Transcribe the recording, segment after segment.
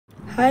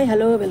Hi,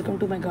 hello, welcome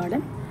to my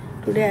garden.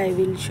 Today I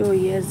will show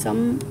here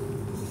some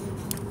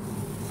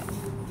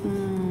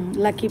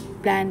lucky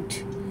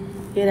plant.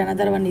 Here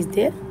another one is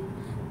there.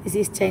 This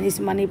is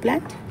Chinese money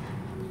plant.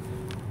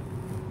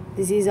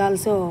 This is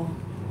also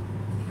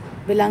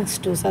belongs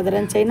to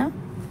southern China.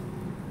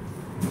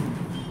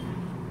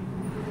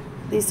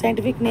 The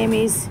scientific name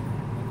is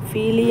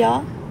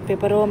Philia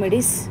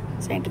peperomidis,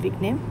 scientific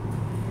name.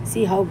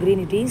 See how green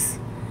it is.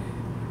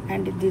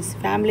 And this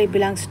family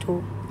belongs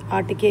to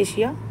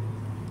Articacia.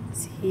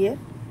 See here.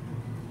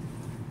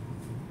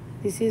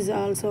 This is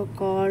also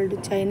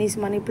called Chinese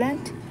money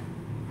plant.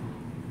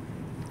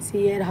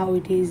 See here how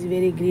it is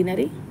very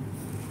greenery.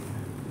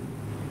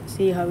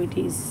 See how it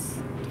is.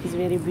 It is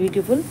very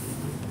beautiful.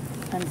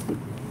 And see,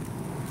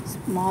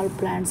 small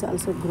plants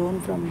also grown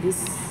from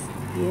this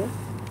here.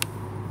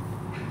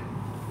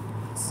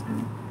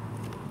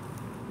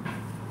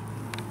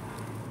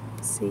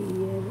 See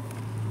here.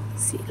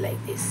 See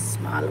like this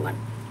small one.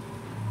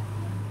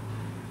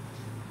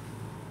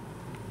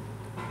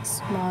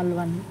 Small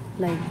one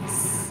like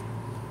this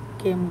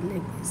came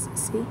like this.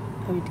 See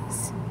how it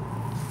is.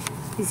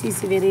 This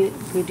is very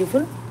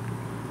beautiful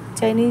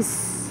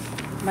Chinese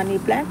money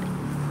plant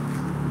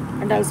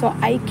and also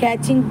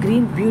eye-catching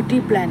green beauty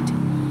plant.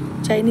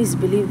 Chinese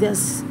believe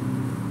this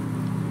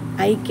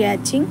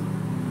eye-catching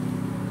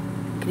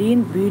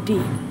green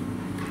beauty,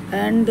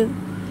 and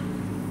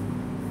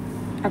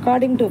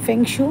according to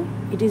Feng Shui,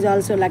 it is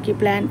also lucky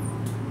plant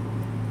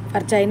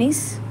for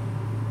Chinese.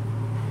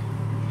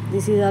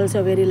 This is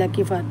also very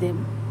lucky for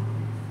them.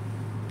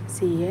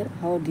 See here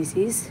how this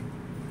is,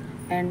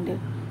 and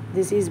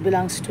this is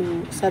belongs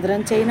to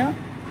southern China,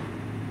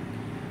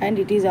 and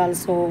it is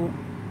also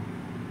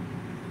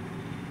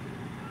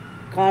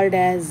called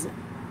as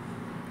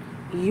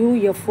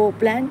UFO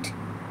plant,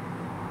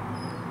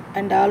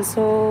 and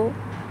also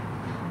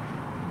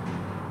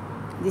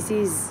this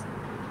is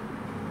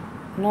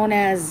known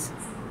as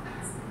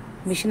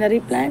missionary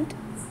plant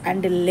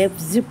and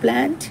lapse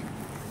plant,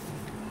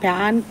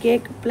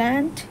 pancake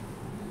plant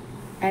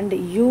and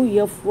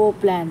UFO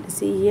plant.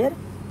 See here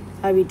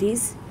how it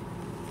is.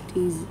 It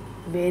is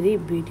very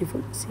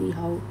beautiful. See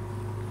how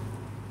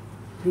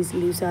these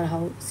leaves are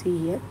how. See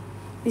here.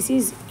 This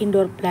is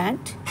indoor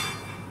plant.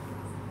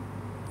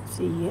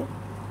 See here.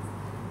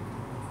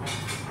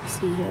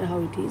 See here how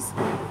it is.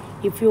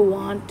 If you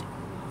want,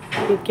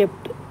 you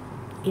kept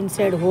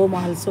inside home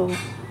also,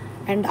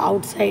 and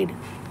outside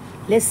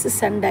less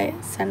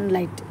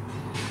sunlight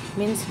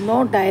means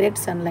no direct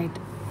sunlight.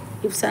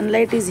 If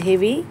sunlight is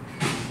heavy,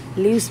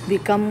 leaves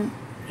become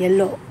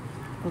yellow.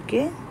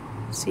 Okay,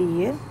 see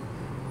here,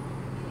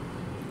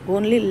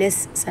 only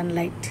less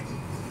sunlight.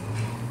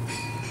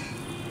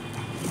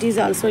 It is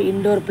also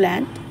indoor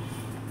plant.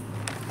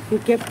 You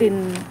kept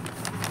in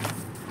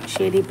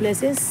shady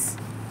places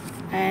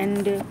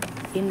and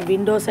in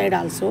window side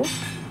also.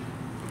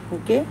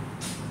 Okay,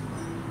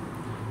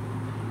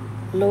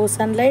 low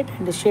sunlight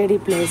and shady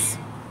place.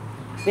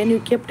 When you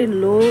kept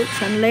in low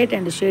sunlight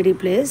and shady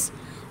place,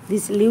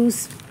 these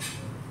leaves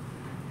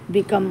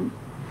become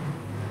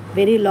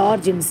very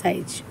large in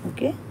size.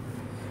 Okay,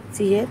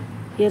 see here.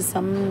 Here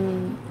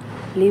some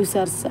leaves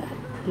are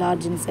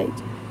large in size,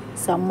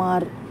 some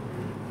are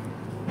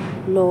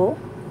low.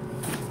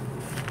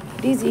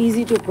 It is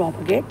easy to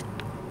propagate.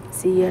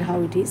 See here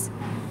how it is.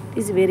 It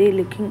is very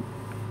looking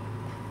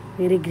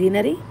very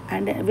greenery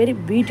and very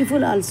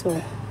beautiful also.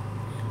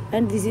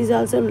 And this is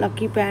also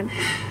lucky plant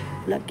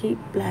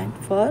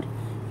for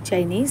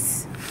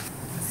Chinese.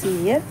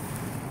 See here.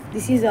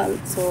 This is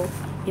also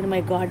in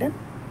my garden,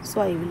 so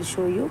I will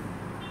show you.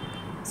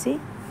 See,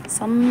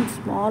 some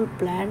small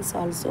plants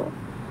also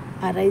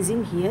are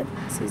rising here.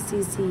 See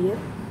here,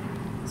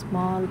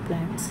 small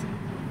plants.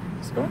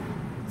 So,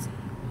 see.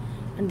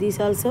 And these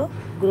also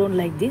grown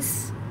like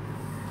this.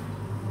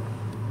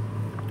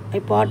 I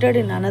potted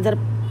in another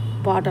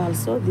pot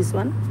also. This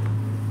one.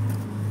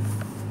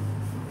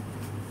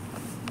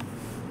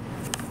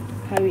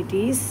 How it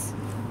is.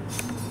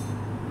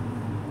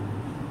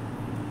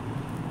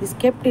 Is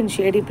kept in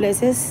shady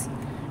places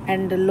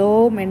and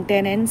low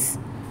maintenance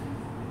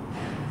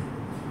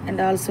and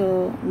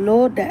also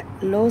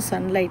low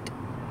sunlight,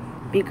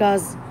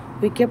 because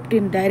we kept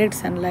in direct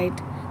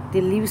sunlight, the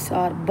leaves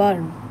are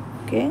burned.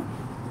 Okay,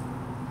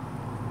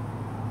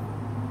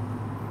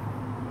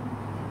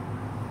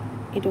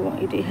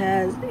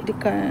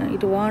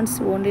 it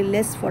wants only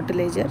less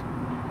fertilizer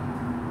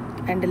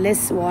and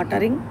less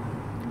watering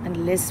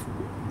and less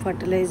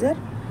fertilizer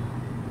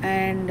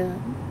and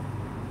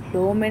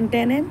low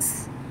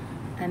maintenance,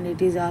 and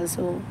it is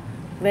also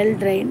well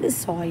drained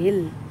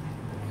soil.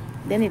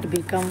 Then it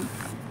become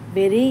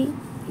very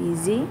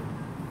easy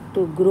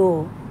to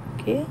grow.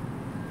 Okay,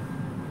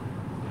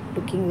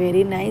 looking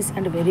very nice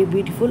and very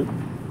beautiful.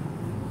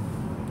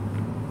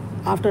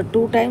 After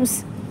 2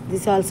 times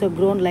this also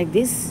grown like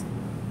this.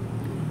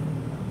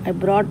 I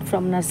brought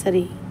from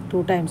nursery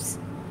 2 times,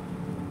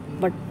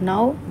 but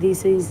now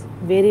this is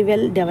very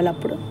well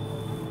developed.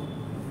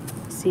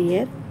 See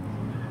here,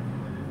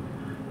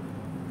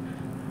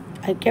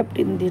 I kept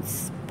in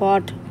this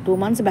pot 2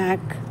 months back.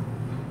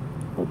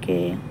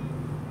 Okay.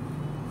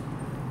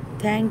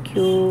 Thank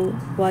you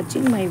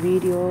watching my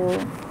video.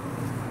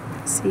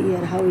 See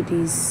here how it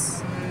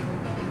is.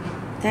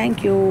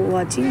 Thank you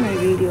watching my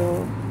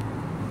video.